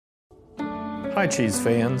Hi, Cheese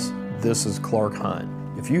fans. This is Clark Hunt.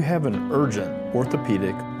 If you have an urgent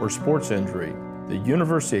orthopedic or sports injury, the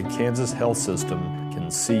University of Kansas Health System can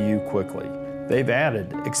see you quickly. They've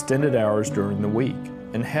added extended hours during the week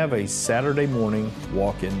and have a Saturday morning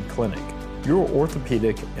walk-in clinic. Your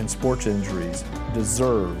orthopedic and sports injuries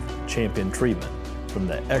deserve champion treatment from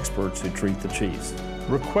the experts who treat the Chiefs.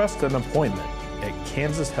 Request an appointment at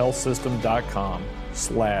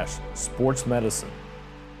kansashealthsystem.com/sportsmedicine.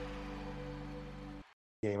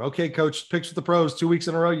 Game. Okay, Coach, picks with the pros 2 weeks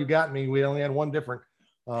in a row. You got me. We only had one different.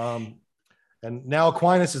 And now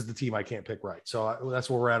Aquinas is the team I can't pick right. So that's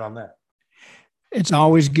where we're at on that. It's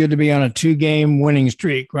always good to be on a 2-game winning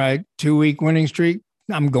streak, right? 2-week winning streak.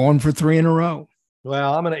 I'm going for 3 in a row.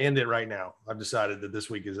 Well, I'm going to end it right now. I've decided that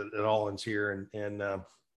this week is it all ends here. And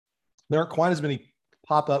there aren't quite as many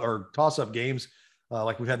pop-up or toss-up games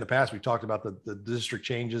like we've had in the past. We've talked about the district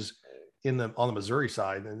changes on the Missouri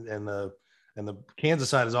side, and the Kansas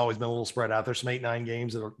side has always been a little spread out. There's some 8-9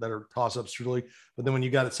 games that are toss-ups truly, but then when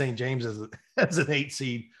you got at St. James as an 8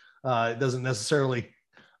 seed, it doesn't necessarily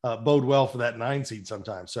bode well for that 9 seed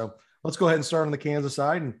sometimes. So let's go ahead and start on the Kansas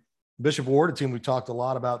side. And Bishop Ward, a team we've talked a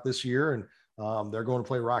lot about this year, and they're going to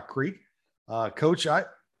play Rock Creek. Coach, I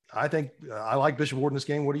think I like Bishop Ward in this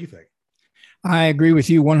game. What do you think? I agree with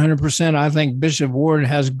you 100%. I think Bishop Ward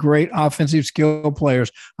has great offensive skill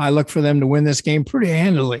players. I look for them to win this game pretty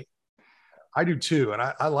handily. I do too. And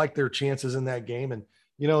I like their chances in that game. And,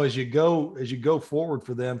 you know, as you go forward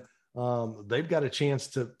for them, they've got a chance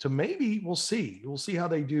to maybe we'll see how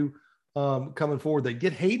they do coming forward. They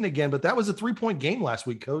get Hayden again, but that was a 3-point game last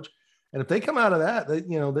week, Coach. And if they come out of that,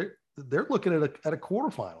 they're looking at a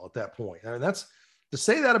quarterfinal at that point. I mean, that's to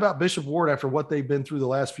say that about Bishop Ward after what they've been through the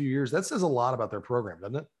last few years. That says a lot about their program,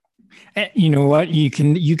 doesn't it? You know what? You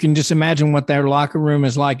can just imagine what their locker room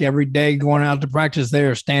is like every day going out to practice.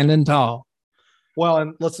 They're standing tall. Well,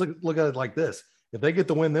 and let's look at it like this. If they get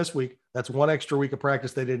the win this week, that's 1 extra week of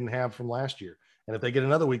practice they didn't have from last year. And if they get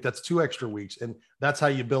another week, that's 2 extra weeks. And that's how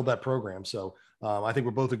you build that program. So I think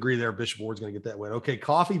we're both agree there. Bishop Ward's going to get that win. Okay,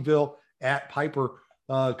 Coffeyville at Piper.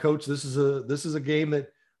 Coach, this is a game that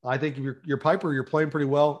I think if you're Piper, you're playing pretty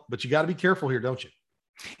well, but you got to be careful here, don't you?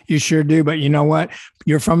 You sure do. But you know what?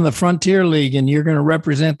 You're from the Frontier League, and you're going to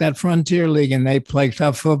represent that Frontier League, and they play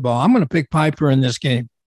tough football. I'm going to pick Piper in this game.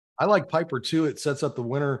 I like Piper too. It sets up the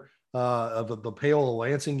winner of the Paola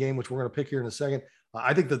Lansing game, which we're going to pick here in a second.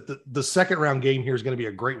 I think that the second round game here is going to be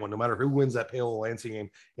a great one. No matter who wins that Paola Lansing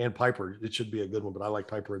game and Piper, it should be a good one, but I like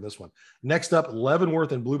Piper in this one. Next up,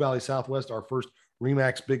 Leavenworth and Blue Valley Southwest, our first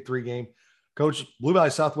Remax Big 3 game. Coach, Blue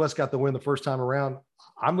Valley Southwest got the win the first time around.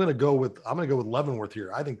 I'm going to go with Leavenworth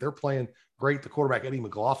here. I think they're playing great. The quarterback, Eddie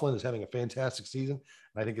McLaughlin, is having a fantastic season.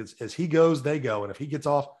 And I think as he goes, they go. And if he gets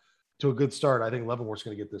off to a good start, I think Leavenworth's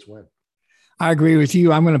going to get this win. I agree with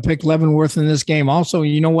you. I'm going to pick Leavenworth in this game. Also,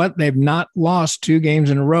 you know what? They've not lost 2 games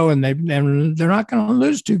in a row, and they're not going to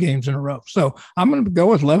lose 2 games in a row. So I'm going to go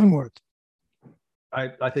with Leavenworth.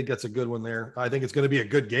 I think that's a good one there. I think it's going to be a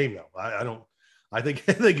good game, though. I think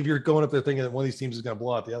if you're going up there thinking that one of these teams is going to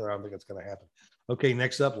blow out the other, I don't think it's going to happen. Okay,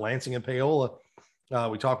 next up, Lansing and Paola.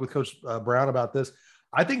 We talked with Coach Brown about this.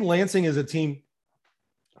 I think Lansing is a team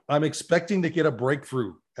I'm expecting to get a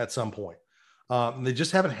breakthrough at some point. They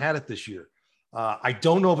just haven't had it this year. I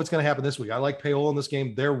don't know if it's going to happen this week. I like Paola in this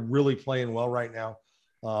game. They're really playing well right now.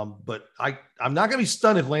 But I'm not going to be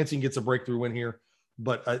stunned if Lansing gets a breakthrough win here,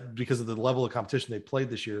 but because of the level of competition they played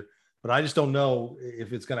this year. But I just don't know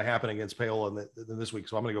if it's going to happen against Paola in this week.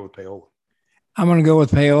 So I'm going to go with Paola. I'm going to go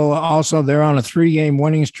with Paola. Also, they're on a 3-game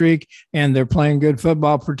winning streak, and they're playing good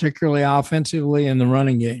football, particularly offensively in the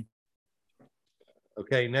running game.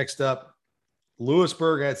 Okay, next up,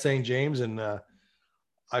 Lewisburg at St. James. And I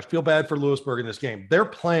feel bad for Lewisburg in this game. They're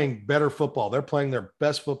playing better football. They're playing their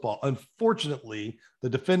best football. Unfortunately, the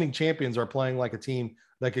defending champions are playing like a team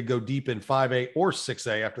that could go deep in 5A or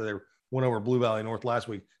 6A after they went over Blue Valley North last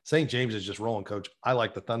week. St. James is just rolling, Coach. I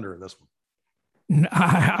like the Thunder in this one.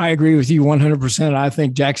 I agree with you 100%. I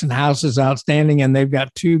think Jackson House is outstanding, and they've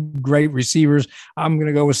got 2 great receivers. I'm going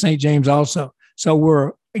to go with St. James also. So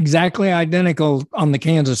we're exactly identical on the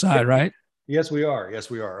Kansas side, right? Yes, we are. Yes,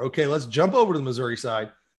 we are. Okay, let's jump over to the Missouri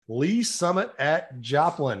side. Lee Summit at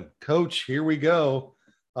Joplin. Coach, here we go.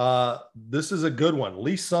 This is a good one.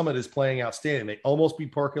 Lee Summit is playing outstanding. They almost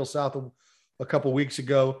beat Park Hill South a couple weeks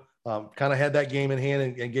ago. Kind of had that game in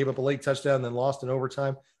hand and gave up a late touchdown and then lost in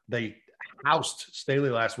overtime. They housed Staley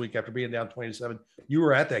last week after being down 20-7. You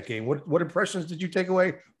were at that game. What impressions did you take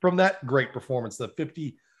away from that great performance, the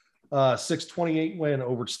 56-28 win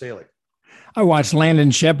over Staley? I watched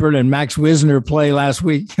Landon Shepard and Max Wisner play last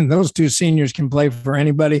week, and those two seniors can play for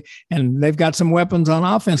anybody, and they've got some weapons on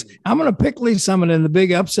offense. I'm going to pick Lee Summit in the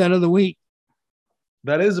big upset of the week.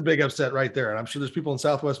 That is a big upset right there. And I'm sure there's people in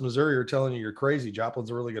Southwest Missouri who are telling you you're crazy. Joplin's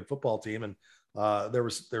a really good football team. And there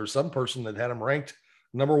was some person that had them ranked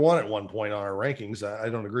number one at one point on our rankings. I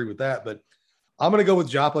don't agree with that, but I'm going to go with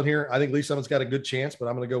Joplin here. I think Lee Summit's got a good chance, but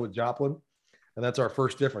I'm going to go with Joplin. And that's our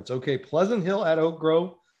first difference. Okay. Pleasant Hill at Oak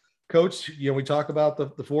Grove. Coach, we talk about the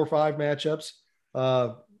 4-5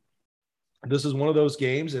 matchups. This is one of those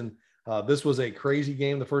games. And this was a crazy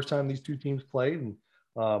game the first time these two teams played. And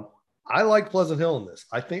I like Pleasant Hill in this.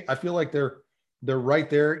 I feel like they're right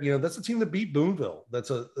there. That's a team that beat Boonville. That's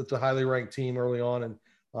a highly ranked team early on,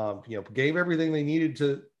 and gave everything they needed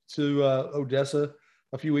to Odessa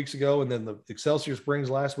a few weeks ago, and then the Excelsior Springs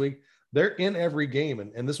last week. They're in every game,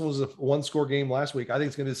 and this was a one-score game last week. I think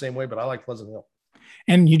it's going to be the same way, but I like Pleasant Hill.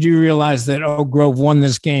 And you do realize that Oak Grove won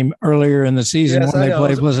this game earlier in the season when they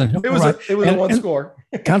played Pleasant Hill. It was a one score.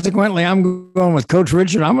 Consequently, I'm going with Coach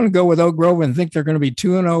Richard. I'm going to go with Oak Grove and think they're going to be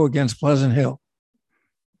 2-0 against Pleasant Hill.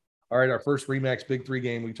 All right, our first RE/MAX Big 3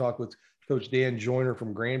 game. We talked with Coach Dan Joyner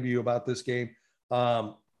from Grandview about this game.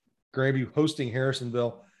 Grandview hosting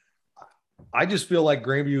Harrisonville. I just feel like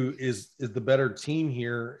Grandview is the better team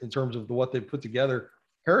here in terms of what they've put together.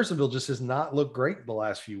 Harrisonville just has not looked great the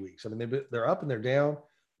last few weeks. I mean, they're up and they're down.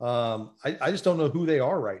 I just don't know who they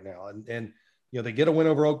are right now. And they get a win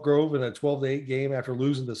over Oak Grove in a 12-8 game after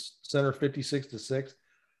losing to Center 56-6.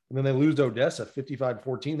 And then they lose to Odessa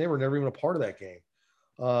 55-14. They were never even a part of that game.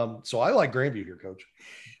 So I like Grandview here, Coach.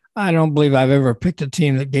 I don't believe I've ever picked a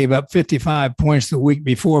team that gave up 55 points the week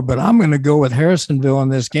before, but I'm going to go with Harrisonville in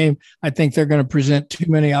this game. I think they're going to present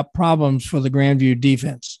too many problems for the Grandview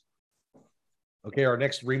defense. Okay, our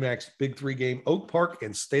next RE/MAX Big 3 game, Oak Park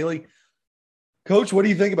and Staley. Coach, what do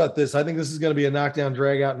you think about this? I think this is going to be a knockdown,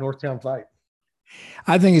 drag-out Northtown fight.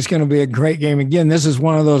 I think it's going to be a great game. Again, this is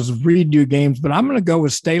one of those redo games, but I'm going to go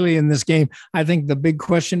with Staley in this game. I think the big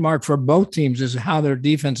question mark for both teams is how their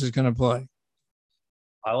defense is going to play.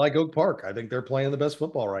 I like Oak Park. I think they're playing the best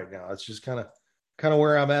football right now. It's just kind of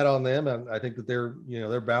where I'm at on them. And I think that their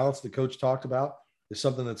balance the coach talked about is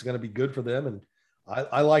something that's going to be good for them. And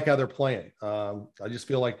I like how they're playing. I just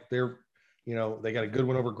feel like they got a good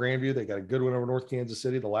win over Grandview. They got a good win over North Kansas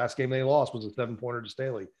City. The last game they lost was a 7-pointer to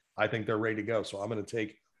Staley. I think they're ready to go. So I'm going to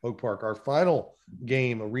take Oak Park. Our final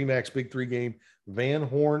game, a RE/MAX Big 3 game, Van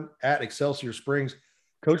Horn at Excelsior Springs.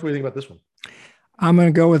 Coach, what do you think about this one? I'm going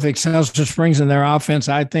to go with Excelsior Springs and their offense.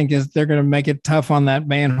 I think they're going to make it tough on that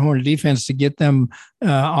Van Horn defense to get them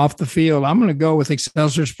off the field. I'm going to go with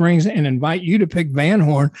Excelsior Springs and invite you to pick Van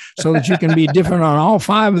Horn so that you can be different on all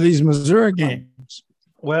 5 of these Missouri games.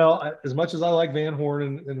 Well, as much as I like Van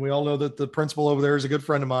Horn, and we all know that the principal over there is a good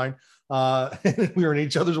friend of mine, we were in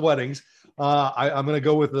each other's weddings. I'm going to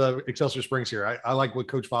go with Excelsior Springs here. I like what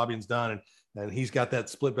Coach Fabian's done, and he's got that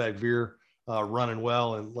split back veer running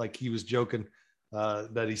well. And like he was joking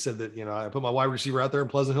that he said that, I put my wide receiver out there and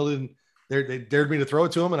Pleasant Hill they dared me to throw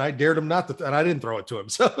it to him, and I dared him not to, and I didn't throw it to him.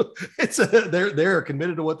 So they're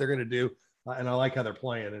committed to what they're going to do. And I like how they're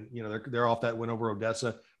playing. And, they're off that win over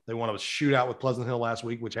Odessa. They won a shootout with Pleasant Hill last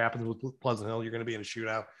week, which happens with Pleasant Hill. You're going to be in a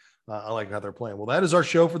shootout. I like how they're playing. Well, that is our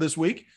show for this week.